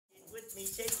me,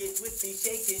 shake it with me,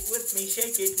 shake it with me,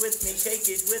 shake it with me, shake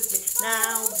it with me.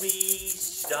 Now we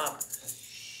stop.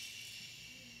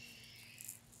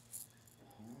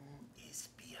 Who is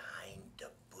behind the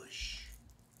bush?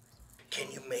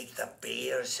 Can you make the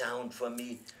bear sound for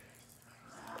me?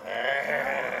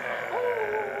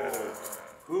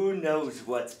 Who knows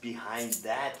what's behind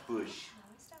that bush?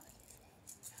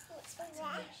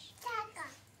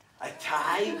 A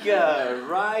tiger,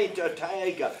 right, a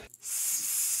tiger.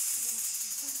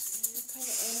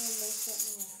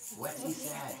 What is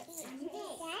that?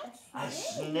 A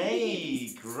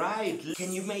snake, right.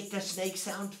 Can you make the snake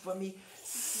sound for me?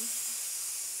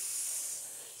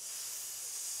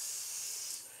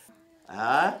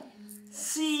 A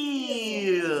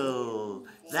seal.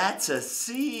 That's a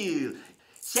seal.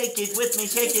 Shake it with me,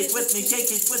 shake it with me, shake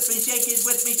it with me, shake it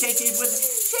with me, shake it with me.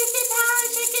 Shake it high,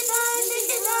 shake it high, shake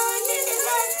it high, shake it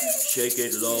high. Shake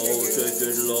it low, shake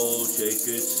it low, shake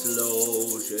it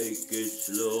slow, shake it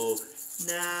slow.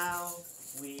 Now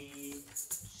we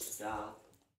stop.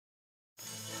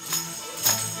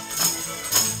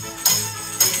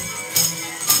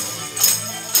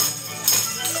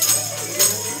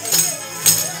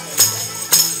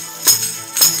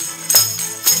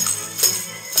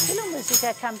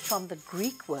 Philomusica comes from the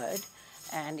Greek word,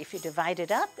 and if you divide it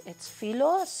up, it's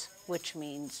philos, which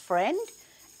means friend,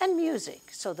 and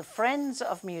music, so the friends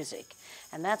of music.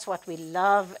 And that's what we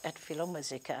love at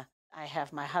Philomusica. I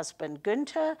have my husband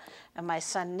Günther and my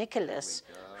son Nicholas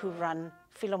who run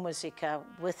Philomusica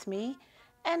with me,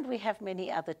 and we have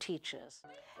many other teachers.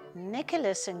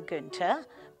 Nicholas and Günther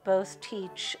both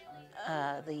teach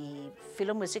the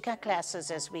Philomusica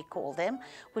classes, as we call them,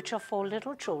 which are for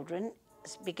little children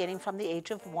beginning from the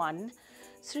age of 1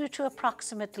 through to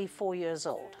approximately 4 years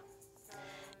old.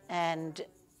 And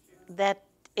that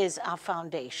is our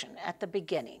foundation at the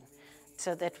beginning,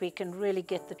 so that we can really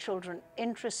get the children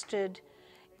interested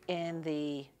in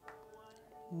the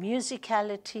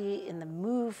musicality, in the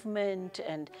movement,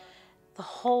 and the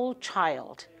whole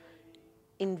child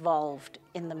involved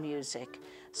in the music.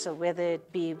 So whether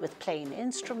it be with playing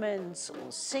instruments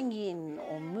or singing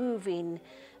or moving,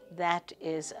 that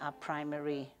is our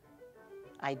primary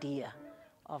idea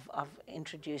of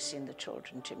introducing the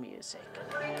children to music.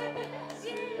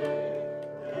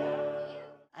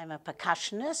 I'm a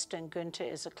percussionist, and Günther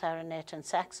is a clarinet and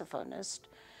saxophonist.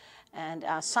 And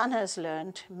our son has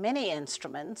learned many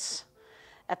instruments.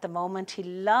 At the moment, he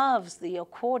loves the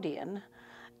accordion,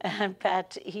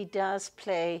 but he does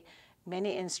play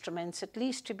many instruments, at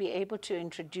least to be able to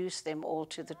introduce them all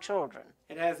to the children.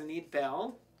 It has a neat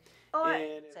bell.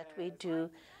 That we do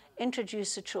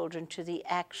introduce the children to the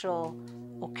actual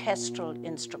orchestral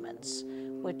instruments,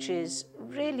 which is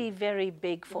really very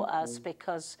big for us,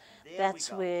 because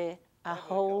that's where our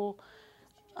whole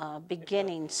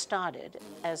beginning started,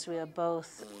 as we are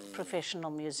both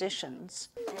professional musicians.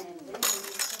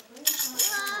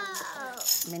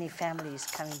 Many families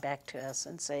coming back to us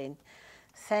and saying,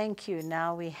 thank you,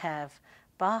 now we have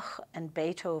Bach and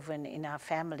Beethoven in our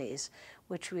families,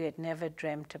 which we had never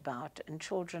dreamt about, and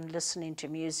children listening to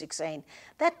music saying,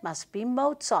 that must be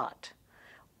Mozart,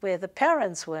 where the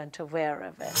parents weren't aware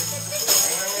of it.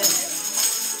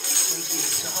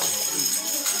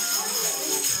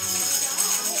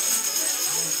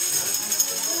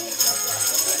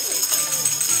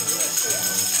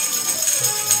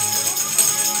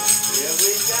 Here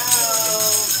we go.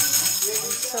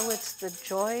 So it's the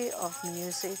joy of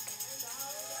music,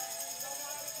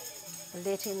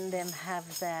 letting them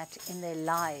have that in their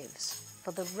lives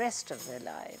for the rest of their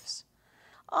lives.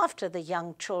 After the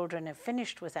young children have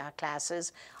finished with our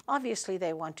classes, obviously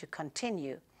they want to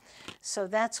continue. So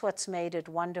that's what's made it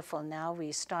wonderful now.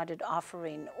 We started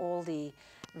offering all the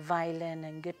violin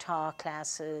and guitar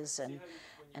classes, and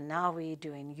now we're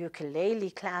doing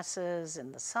ukulele classes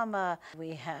in the summer.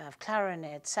 We have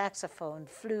clarinet, saxophone,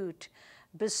 flute,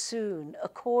 bassoon,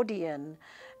 accordion.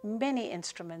 Many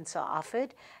instruments are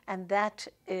offered, and that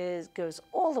goes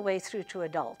all the way through to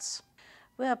adults.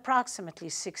 We're approximately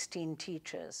 16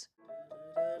 teachers.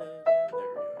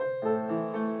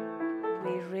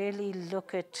 We really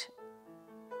look at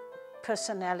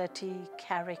personality,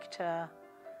 character,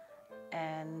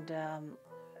 and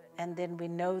then we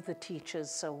know the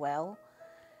teachers so well,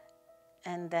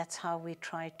 and that's how we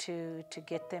try to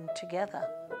get them together.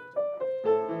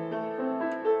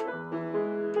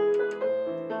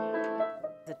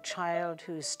 The child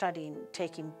who's studying,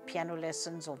 taking piano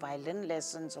lessons or violin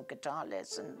lessons or guitar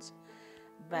lessons,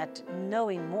 but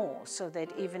knowing more, so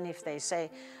that even if they say,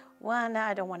 well, no,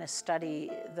 I don't want to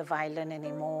study the violin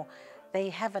anymore, they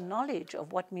have a knowledge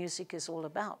of what music is all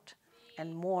about.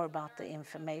 and more about the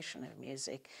information of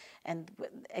music, and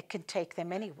it can take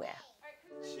them anywhere.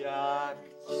 Chuck,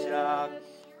 chuck,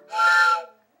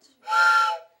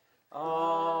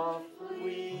 off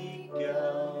we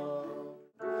go.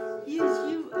 Yes,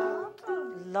 you are.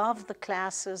 Love the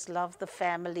classes, love the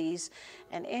families,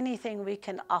 and anything we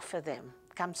can offer them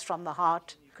comes from the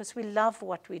heart, because we love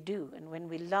what we do. And when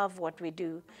we love what we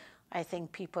do, I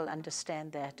think people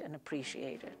understand that and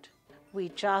appreciate it. We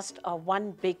just are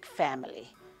one big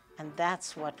family, and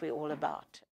that's what we're all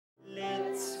about.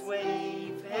 Let's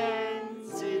wave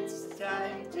hands, it's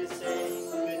time to say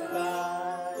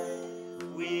goodbye.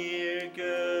 We're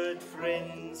good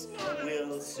friends,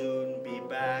 we'll soon be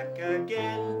back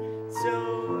again,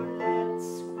 so